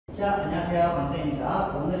자, 안녕하세요.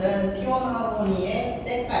 강쌤입니다. 오늘은 P1Harmony의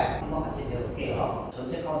때깔 한번 같이 배워볼게요.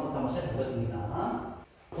 전체 카운트부터 한번 시작해보겠습니다.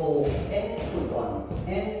 4, and 1,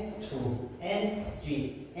 and 2, and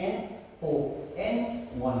 3, and 4, and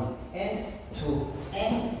 1, and 2,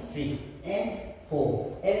 and 3, and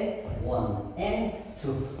 4, and 1, and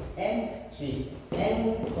 2, and 3,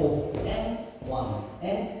 and 4, and 1,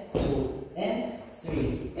 and 2, and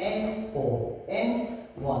 3, and 4, and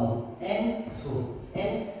 1, and 2,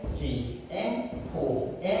 and 3, and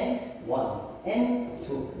 4, and 1, and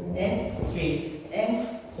 2, and 3, and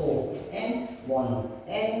 4, and 1,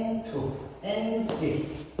 and 2, and 3,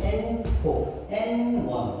 and 4, and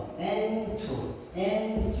 1, and 2,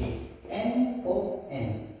 and 3, and 4,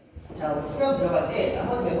 and. 자, 후렴 들어갈 때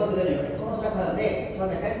나머지 멤버들은 이렇게 서서 시작하는데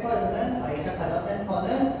처음에 센터에서는 다르게 시작하죠.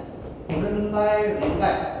 센터는 오른발,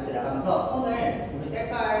 왼발 이렇게 나가면서 손을 우리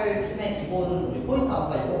때깔 춤의 기본 우리 포인트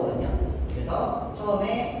안무가 이거거든요. 그래서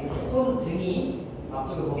처음에 이렇게 손 등이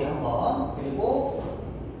앞쪽을 보게 한번, 그리고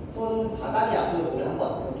손 바닥이 앞쪽을 보게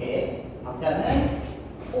한번, 이렇게 박자는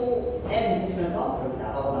O, N 해주면서 이렇게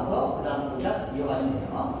나가고 나서 그 다음 동작 이어가시면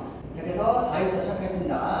돼요. 자, 그래서 다리부터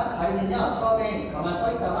시작하겠습니다. 다리는요, 처음에 가만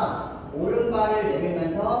서 있다가 오른발을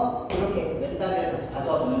내밀면서 이렇게 왼다리를 같이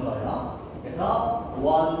가져와 주는 거예요. 그래서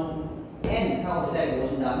 1, N 하고 제자리에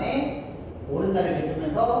놓으신 다음에 오른다리를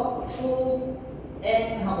들면서 2,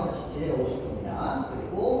 N 하고 다시 제대로 오실 겁니다.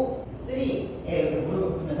 그리고 3에 이렇게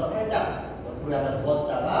무릎을 꿇으면서 살짝 옆으로 약간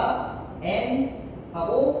누웠다가 N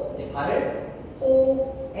하고 이제 발을 4,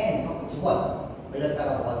 N 하고 두 번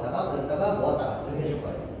올렸다가 모았다가 올렸다가 모았다가 이렇게 해줄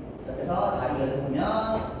거예요. 자, 그래서 다리 이어서 보면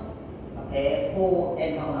앞에 4,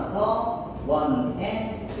 N 하고 나서 1,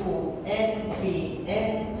 N, 2, N, 3,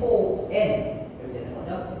 N, 4, N 이렇게 되는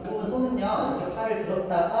거죠. 부분 손은요, 이렇게 팔을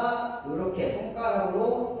들었다가 이렇게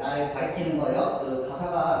손가락으로 날 가리키는 거예요. 그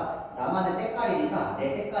가사가 나만의 때깔이니까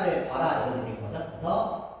내 때깔을 봐라 이런 얘기인 거죠.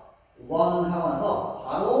 그래서 1 하고 나서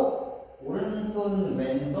바로 오른손,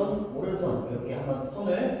 왼손, 오른손 이렇게 한번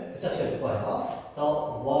손을 교차시켜 줄 거예요.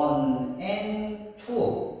 그래서 1, N, 2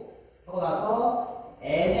 하고 나서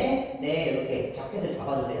N에 네 이렇게 자켓을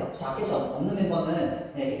잡아주세요. 자켓이 없는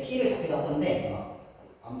멤버는 네, 이렇게 T를 잡기도 하던데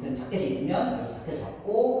아무튼 자켓이 있으면 이렇게 자켓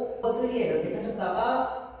잡고 3에 이렇게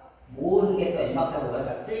펼쳤다가 모으는 게 또 N박자고요.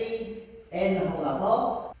 그러니까 3N 하고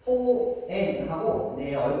나서 4N 하고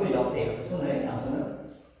내 얼굴 옆에 이렇게 손을 양손을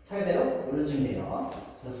차례대로 올려주면 돼요.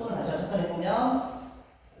 그래서 손을 다시 천천히 보면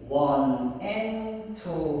 1N,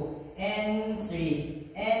 2N,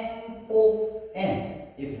 3N,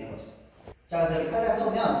 4N 이렇게 되는 거죠. 자, 그래서 이렇게 팔다리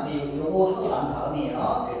쳐보면 우리 요거 하고 난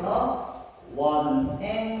다음이에요. 그래서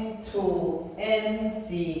 1N, 2N,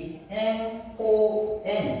 3N,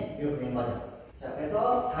 4N 이렇게 된 거죠. 자,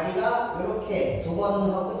 그래서 다리가 이렇게 두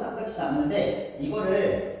번 하고 끝이 났는데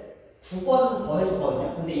이거를 두 번 더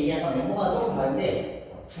해줬거든요. 근데 이게 약간 멤버가 조금 다른데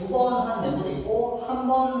두 번 하는 멤버도 있고 한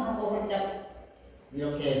번 하고 살짝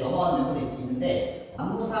이렇게 넘어가는 멤버도 있는데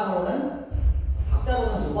안무상으로는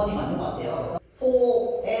박자로는 두 번이 맞는 것 같아요.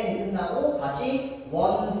 그래서 4N 끝나고 다시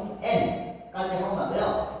 1N까지 하고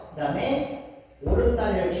나서요. 그 다음에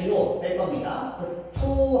오른다리를 뒤로 뺄 겁니다. 그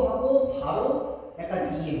 2하고 바로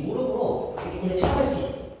약간 이 무릎으로 이렇게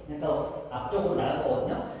차듯이 그러니까 앞쪽으로 나갈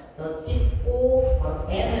거거든요. 그래서 찍고 바로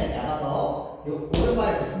N을 나가서 요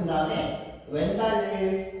오른발을 짚은 다음에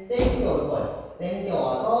왼다리를 땡겨 올 거예요. 땡겨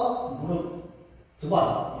와서 무릎 두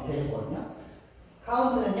번 이렇게 해줬거든요.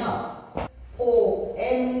 카운트는요. 4,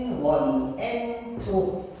 N, 1, N, 2,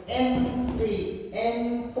 N, 3,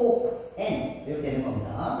 N, 4, N 이렇게 되는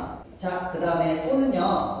겁니다. 자, 그 다음에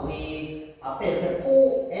손은요, 우리 앞에 이렇게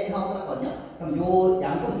 4, N 하고 끝났거든요. 그럼 요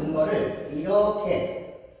양손 든 거를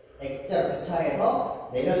이렇게 X자로 교차해서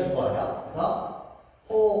내려줄 거예요. 그래서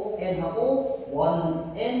 4, N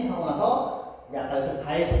하고 1, N 하고 나서 약간 이렇게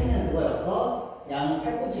발 찍는 그거에 맞춰서 양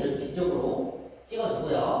팔꿈치를 뒤쪽으로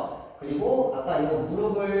찍어주고요. 그리고 아까 이거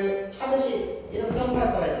무릎을 차듯이 이렇게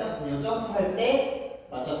점프할 거라 했죠? 그래서 점프할 때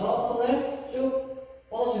맞춰서 손을 쭉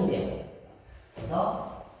뻗어주면 돼요. 그래서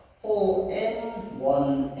 4N,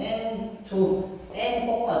 1N, 2N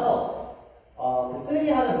뻗고 나서 그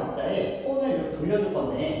 3 하는 박자에 손을 이렇게 돌려줄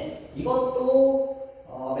건데 이것도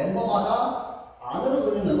멤버마다 안으로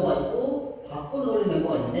돌리는 멤버가 있고 밖으로 돌리는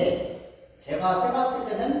멤버가 있는데 제가 세봤을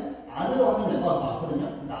때는 안으로 하는 멤버가 많거든요.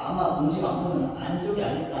 근데 아마 공식 안무는 안쪽이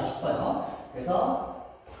아닐까 싶어요. 그래서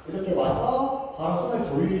이렇게 와서 바로 손을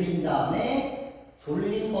돌린 다음에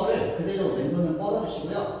돌린 거를 그대로 왼손을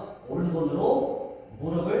뻗어주시고요. 오른손으로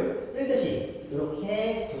무릎을 쓸듯이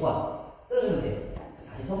이렇게 두 번 쓸어주면 돼요.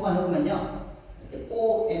 다시 손만 해보면요. 이렇게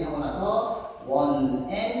 4N 하고 나서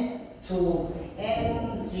 1N,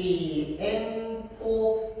 2N, 3N,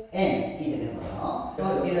 4N 이 되는 거예요.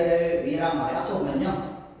 그래서 여기를 위랑 아래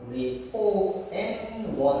합쳐보면요. 우리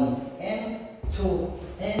 4n, 1n,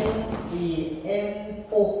 2n, 3n,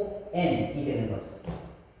 4n 이 되는 거죠.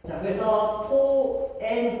 자, 그래서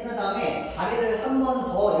 4n 끝난 다음에 다리를 한 번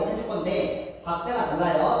더 이렇게 해줄 건데 박자가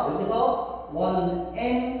달라요. 여기서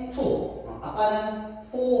 1n, 2 아까는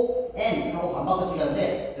 4n 하고 반박자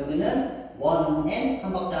치렸는데 여기는 1n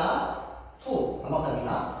한 박자, 2 한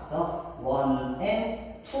박자입니다. 그래서 1n,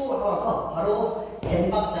 2 하고서 바로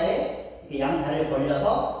n 박자에 이렇게 양 다리를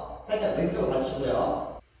벌려서 살짝 왼쪽으로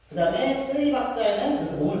봐주시고요. 그 다음에 3박자에는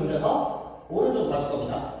이렇게 몸을 돌려서 오른쪽으로 봐줄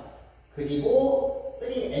겁니다. 그리고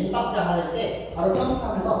 3n 박자 할 때 바로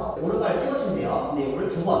점프하면서 오른발을 찍어주면 돼요. 근데 이거를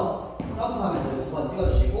두 번 점프하면서 두 번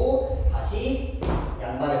찍어주시고 다시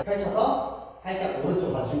양발을 펼쳐서 살짝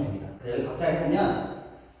오른쪽으로 봐주시면 됩니다. 그래서 여기 박자를 해보면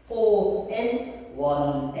 4n,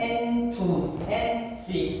 1n, 2n,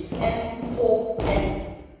 3n, 4n.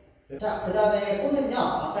 자, 그 다음에 손은요,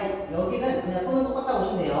 아까 여기는 그냥 손은 똑같다고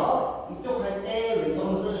보시면 돼요. 이쪽 할 때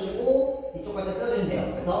왼쪽으로 쓸어주시고 이쪽 할 때 쓸어주시면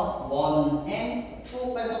돼요. 그래서 1n,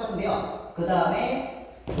 2까지 똑같은데요. 그 다음에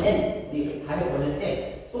n, 이렇게 다리 벌릴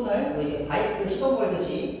때 손을 이렇게 바이크 시동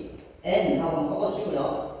걸듯이 n 하고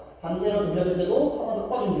꺾어주시고요. 반대로 돌렸을 때도 한 번 더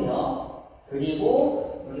꺾어주면 돼요.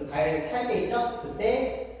 그리고 여기 발 찰 때 있죠?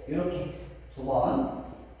 그때 이렇게 두 번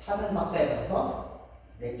차는 박자에 맞춰서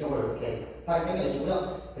내 쪽으로 이렇게 팔을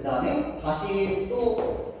당겨주시고요. 그 다음에 다시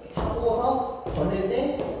또 잡고서 벌릴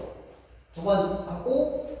때 두 번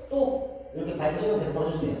하고 또 이렇게 발 시동 계속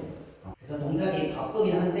걸어주시면 돼요. 그래서 동작이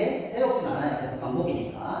바쁘긴 한데 새롭진 않아요. 그래서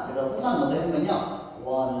반복이니까. 그래서 손만 먼저 해보면요.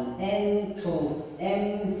 1n,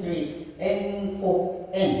 2n, 3n,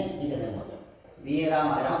 4n 이 되는 거죠.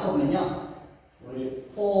 위에랑 아래랑 합쳐보면요. 우리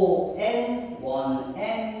 4n,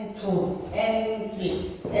 1n, 2n,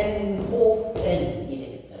 3n, 4n 이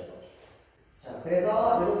되겠죠. 이렇게. 자,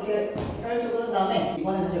 그래서 이렇게 펼쳐 끄은 다음에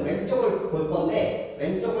이번엔 다시 왼쪽을 볼 건데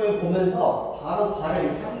왼쪽을 보면서 바로 발을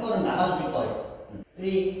이렇게 한 걸음 나가주실 거예요.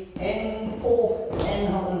 3n, 4n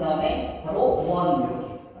하고 난 다음에 바로 1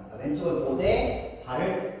 이렇게 왼쪽을 보되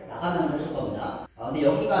발을 나가면서 하실 겁니다. 근데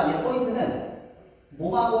여기가 이제 포인트는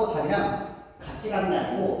몸하고 다리랑 같이 가는 게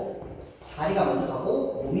아니고 다리가 먼저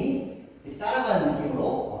가고 몸이 따라가는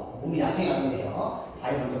느낌으로 몸이 나중에 가면 돼요.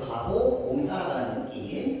 다리 먼저 가고 몸이 따라가는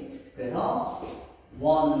느낌. 그래서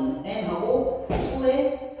 1n 하고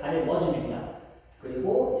 2에 다리를 모아주면 됩니다.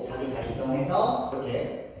 그리고 자기 자리 이동해서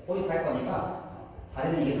이렇게 포인트 할 거니까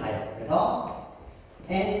다리는 이게 다예요. 그래서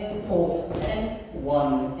n, 4, n, 1,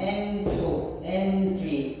 n, 2, n,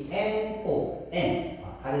 3, n, 4, n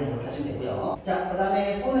다리는 이렇게 하시면 되고요. 자, 그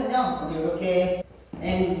다음에 손은요, 우리 이렇게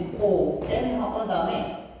n, 4, n 하고 난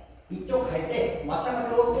다음에 이쪽 갈 때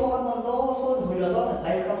마찬가지로 또 한 번 더 손 돌려서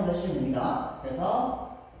바이크 한번 더 해주시면 됩니다. 그래서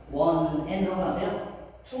 1n 하고 나서요,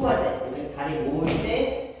 2 할 때 이렇게 다리 모을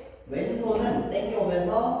때 왼손은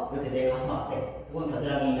당겨오면서 이렇게 내 가슴 앞에, 이건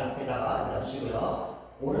겨드랑이 앞에다가 놔주시고요.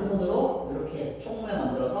 오른손으로 이렇게 총무에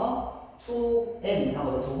만들어서 2n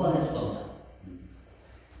하고 두 번 해줄 겁니다.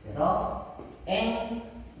 그래서 n,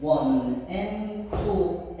 1n,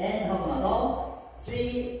 2n 하고 나서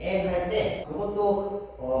 3n 할 때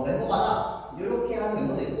그것도 멤버마다 이렇게 하는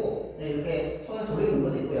멤버도 있고 이렇게 손을 돌리는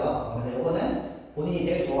멤버도 있고요. 그래서 이거는 본인이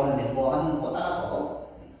제일 좋아하는 멤버 하는 거 따라서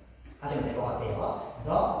하시면 될 것 같아요.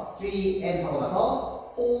 그래서 3n 하고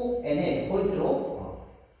나서 4n의 포인트로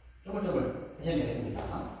쪼물쪼물 하시면 되겠습니다.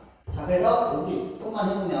 자, 그래서 여기 손만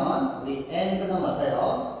해보면 우리 n 끝나고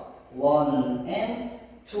나서요. 1n,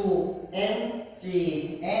 2n,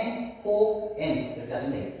 3n, 4n 이렇게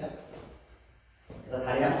하시면 되겠죠. 그래서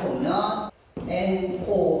다리를 합쳐보면 n,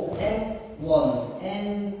 4n,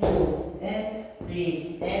 1n, 2n,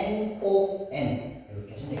 3n, 4n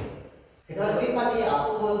이렇게 하시면 되겠습니다. 그래서 여기까지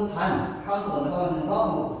앞부분 반 카운트 먼저 하면서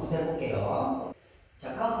한번 복습해 볼게요.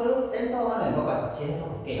 자, 카운트 센터 하는 멤버까지 같이 해서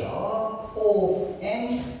볼게요. 4n,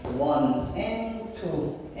 1n,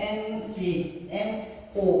 2n, 3n,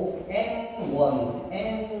 4n, 1n,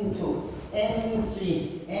 2n,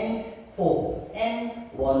 3n, 4n,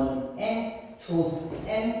 1n, 2n,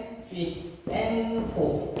 3n,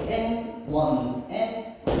 4n,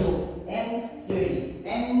 1n, 2n,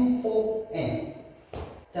 3n, 4n.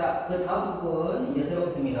 자, 그 다음 부분 이제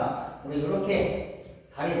해보겠습니다. 우리 이렇게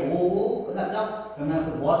다리 모으고 끝났죠? 그러면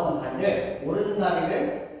그 모았던 다리를, 오른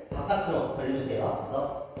다리를 바깥으로 벌려주세요.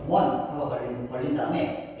 그래서 1 하고 벌린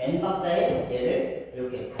다음에 n 박자에 얘를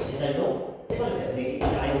이렇게 다시 제자리로 찍어주세요. 근데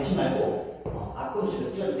아예 놓지 말고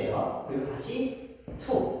앞꿈치로 찍어주세요. 그리고 다시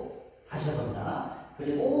 2 다시 할 겁니다.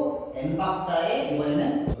 그리고 n 박자에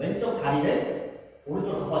이번에는 왼쪽 다리를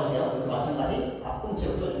오른쪽으로 바꿔주세요. 이것도 마찬가지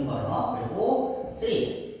앞꿈치로 찍어주는 거예요. 그리고 3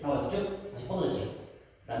 하고 쭉 다시 뻗어주세요.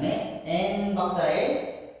 그 다음에 N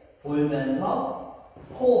박자에 돌면서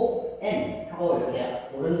포 N 하고 이렇게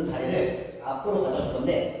오른 다리를 앞으로 가져줄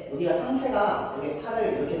건데 여기가 상체가 이렇게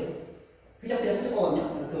팔을 이렇게 휘적휘적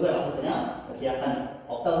거거든요. 그래서 그거에 맞춰서 그냥 이렇게 약간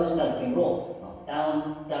업다운 해준다는 느낌으로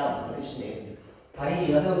다운 다운 이렇게 해주시면 되겠습니다. 다리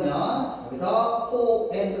이어서면 여기서 포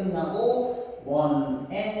N 끝나고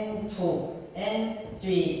 1 N 2 N 3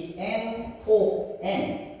 N 4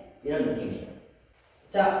 N 이런 느낌이에요.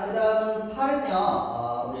 자, 그 다음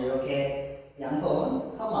팔은요, 우리 이렇게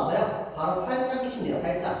양손 하고 나서요, 바로 팔짱 끼시면 돼요.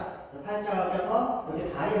 팔짱. 그래서 팔짱을 껴서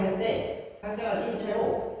이렇게 다리 할 때 팔짱을 낀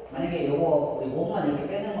채로 만약에 요거 우리 몸만 이렇게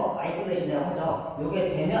빼는 거 아이솔레이션이라고 하죠. 요게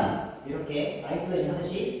되면 이렇게 아이솔레이션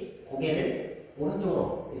하듯이 고개를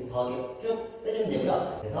오른쪽으로 이렇게 더 쭉 빼주면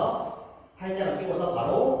되고요. 그래서 팔짱을 끼고서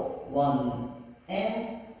바로 1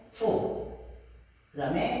 N 2 그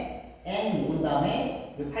다음에 N 모은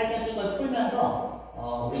다음에 이 팔짱 낀 걸 풀면서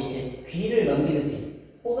우리 이제 귀를 넘기듯이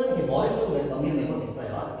혹은 이렇게 머리 쪽으로 넘기는 멤버도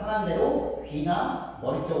있어요. 편한 대로 귀나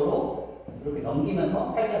머리 쪽으로 이렇게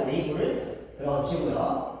넘기면서 살짝 웨이브를 들어가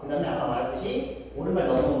주시고요. 그 다음에 아까 말했듯이 오른발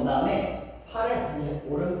넘어온 다음에 팔을 이제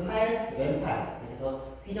오른팔, 왼팔 이렇게 해서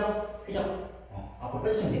휘적 앞으로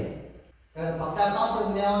빼주시면 돼요. 자, 그래서 박자 카운트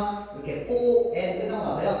보면 이렇게 4, N 끝나고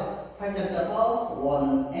나서요. 팔짱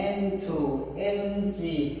껴서 1, N, 2, N, 3,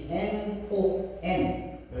 N, 4,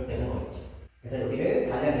 N 이렇게 되는 거겠죠. 그래서 여기를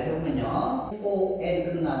다리랑 내서 보면요. 4, N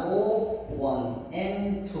끝나고 1,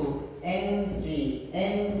 N, 2, N, 3,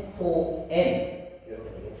 N, 4, N 이렇게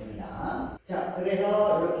되겠습니다. 자,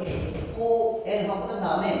 그래서 이렇게 4, N 하고 끝난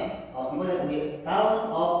다음에 이번에 우리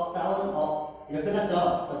다운, 업 이렇게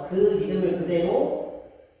끝났죠. 그래서 그 리듬을 그대로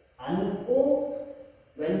안고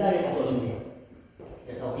왼다리를 가져오시면 돼요.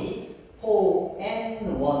 그래서 우리 4, N,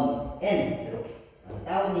 1, N 이렇게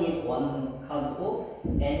다운이 1 카운트고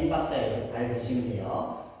N 박자에 이렇게 다리 드시면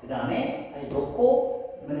돼요. 그 다음에 다시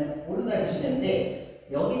놓고 이번에 오른다리 드시면 되는데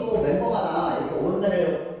여기도 멤버마다 이렇게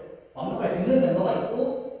오른다리를 완벽하게 듣는 멤버가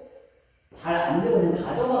있고 잘 안 들고 있는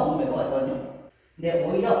가져가 오는 멤버가 있거든요. 근데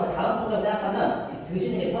오히려 그 다음 분을 생각하면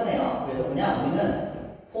드시는 게 편해요. 그래서 그냥 우리는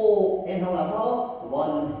 4, N 하고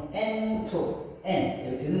나서 1, N, 2, N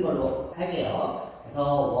이렇게 드는 걸로 할게요.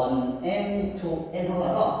 그래서 1, N, 2, N 하고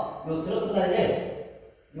나서 요 들었던 다리를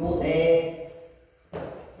요 내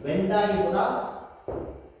왼다리보다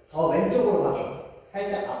더 왼쪽으로 가게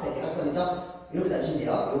살짝 앞에 대각선이죠? 이렇게 놔주시면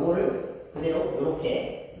돼요. 요거를 그대로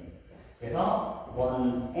요렇게 그래서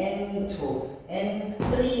 1, N, 2, N,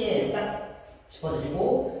 3에 딱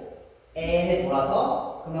짚어주시고 N에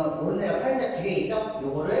돌아서 그러면 오른다리가 살짝 뒤에 있죠?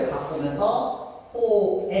 요거를 갖고 오면서 4,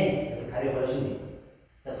 N 이렇게 다리를 벌려주시면 돼요.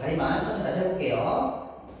 자, 다리만 천천히 다시 해볼게요.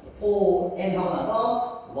 4, N 하고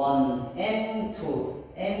나서 1, N, 2,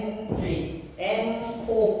 N, 3, N,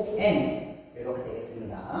 4, N 이렇게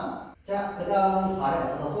되겠습니다. 자, 그 다음 발에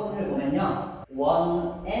맞춰서 손을 보면요.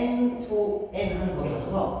 1, N, 2, N 하는 거기에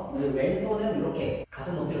맞춰서 왼손은 이렇게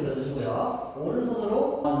가슴 높이로 들어주시고요.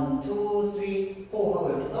 오른손으로 1, 2, 3, 4 하고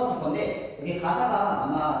이렇게 써줄 건데 여기 가사가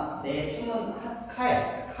아마 내 춤은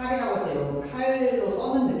칼이라고 해서 이런 칼로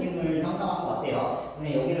써는 느낌을 형성한 것 같아요.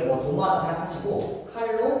 근데 여기를 뭐 도마다 생각하시고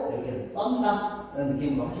칼로 이렇게 썬다는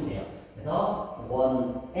느낌으로 하시면 돼요. 그래서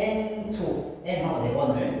 1, N, 2, N 하고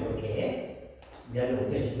 4번을 이렇게 위아래로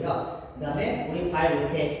올려주시고요. 그 다음에 우리 발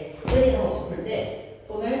이렇게 3 하고 싶을 때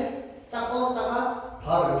손을 쫙 뻗었다가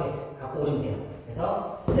바로 이렇게 갖고 오시면 돼요.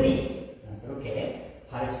 그래서 3 이렇게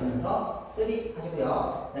발을 집으면서 3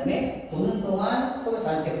 하시고요. 그 다음에 도는 동안 손을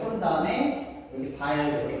잘 이렇게 푼 다음에 여기 발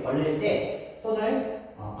이렇게 벌릴 때 손을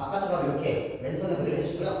아까처럼 이렇게 왼손을 그대로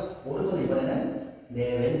해주시고요. 오른손을 이번에는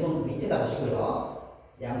내 왼손 밑에다 두시고요.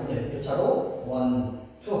 양손을 교차로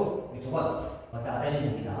 1, 2, 두 번 왔다 갔다 하시면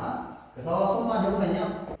됩니다. 그래서 손만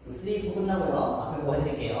해보면요. 3, 4 끝나고요. 앞을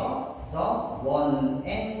보여드릴게요. 그래서 1,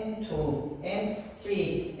 N, 2, N, 3,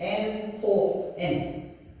 N, 4,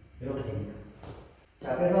 N 이렇게 됩니다.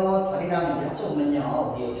 자, 그래서 다리랑 이렇게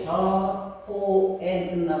합쳐보면요. 우리 여기서 4, N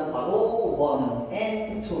끝나고 바로 1,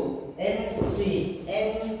 N, 2, N, 3,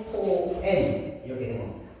 N, 4, N 이렇게 된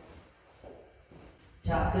겁니다.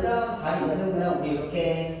 자, 그 다음 다리 여기서 보면 우리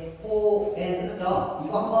이렇게 4, N 끝났죠?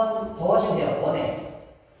 이거 한번 더 하시면 돼요. 1에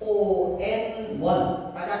 4, N,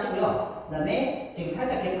 1까지 하시고요. 그 다음에 지금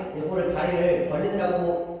살짝 이렇게 요거를 다리를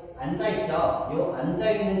벌리느라고 앉아있죠? 요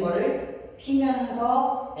앉아있는 거를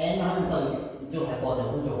피면서 N 하면서 이쪽으로 갈 거거든요.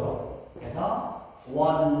 오른쪽으로. 그래서 1,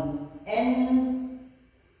 N,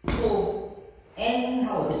 2, N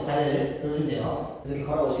하고 이렇게 다리를 들어주시면 돼요. 이렇게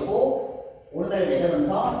걸어오시고 오른다리를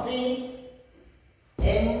내려놓으면서 3,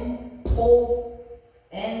 N, 4,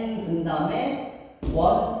 N 든 다음에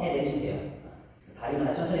 1에 내시면 돼요.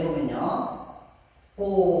 다리만 천천히 해보면요. 4,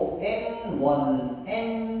 N1,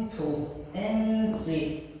 N2,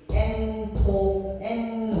 N3, N4,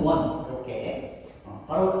 N1 이렇게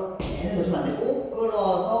바로 N을 넣으시면 안 되고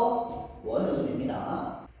끌어서 1을 넣으시면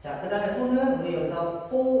됩니다. 자, 그 다음에 손은 우리 여기서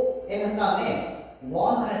 4N 한 다음에 1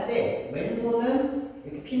 할 때 왼손은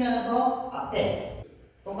이렇게 피면서 앞에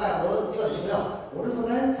손가락으로 찍어주시고요.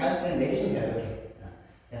 오른손은 자연스럽게 내리시면 돼요. 이렇게.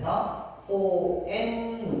 그래서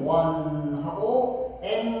 4N1 하고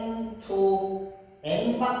N2,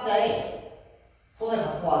 N 박자에 손을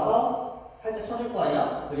갖고 와서 살짝 쳐줄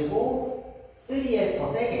거예요. 그리고 3에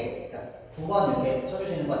더 세게, 그러니까 2번 이렇게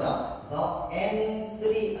쳐주시는 거죠. 그래서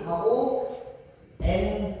N3 하고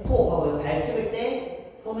N4 하고 발 찍을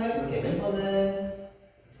때 손을 이렇게 왼손은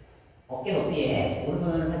어깨 높이에,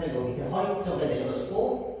 오른손은 살짝 여기 밑에 허리 쪽에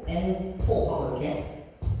내려놓으시고 N4 하고 이렇게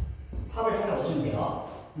팝을 살짝 넣으시면 돼요.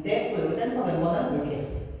 근데 또 여기 센터 멤버는 이렇게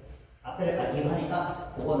앞에를 가리기도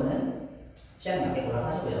하니까 그거는 취향에 맞게 골라서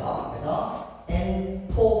하시고요. 그래서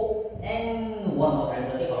N4, N1로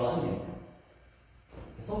자연스럽게 걸어가시면 됩니다.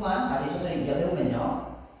 손만 다시 천천히 이어서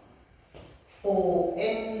해보면요. 4,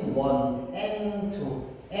 N1, N2,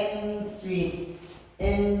 N3,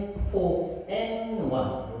 N4,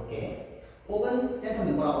 N1 이렇게 혹은 센터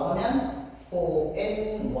멤버라고 하면 4,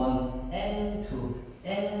 N1, N2,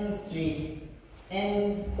 N3,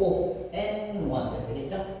 N4, N1 이렇게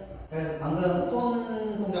되겠죠? 자, 그래서 방금 손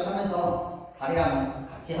동작 하면서 다리랑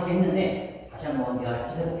같이 하긴 했는데 다시 한번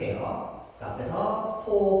미안해 해볼게요. 자, 그래서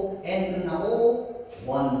 4N 끝나고 1,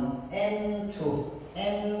 N2,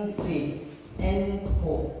 N3, N4,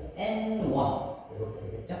 N1 이렇게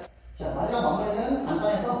되겠죠? 자, 마지막 마무리는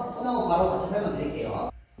간단해서 손하고 바로 같이 설명드릴게요.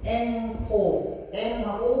 N4,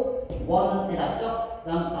 N하고 1에 닿죠?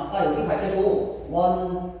 그다음 아까 여기 갈 때도 1,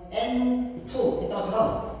 N2 했던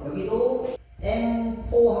것처럼 여기도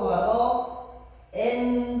N4 하고 와서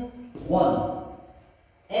N1,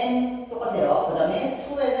 N 똑같아요. 그 다음에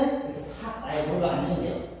 2에는 이렇게 아예 무릎을 앉으시면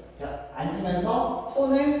돼요. 자, 앉으면서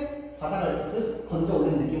손을 바닥을 쓱 건져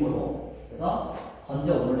올리는 느낌으로. 그래서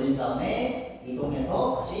건져 올린 다음에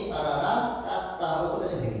이동해서 다시 따라라 따따 하고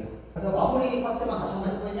꽂으시면 됩니다. 그래서 마무리 파트만 다시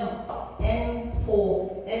한번 해보면요.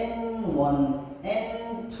 N4, N1,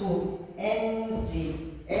 N2, N3,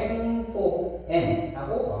 N4, N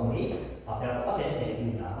하고 마무리 앞에랑 똑같이 해주면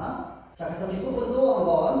되겠습니다. 자, 그래서 뒷부분도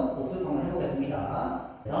한번 복습 한번 해보겠습니다.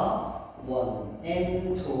 그래서 1,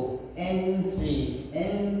 N2, N3,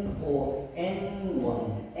 N4, N1,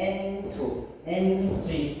 N2, N3,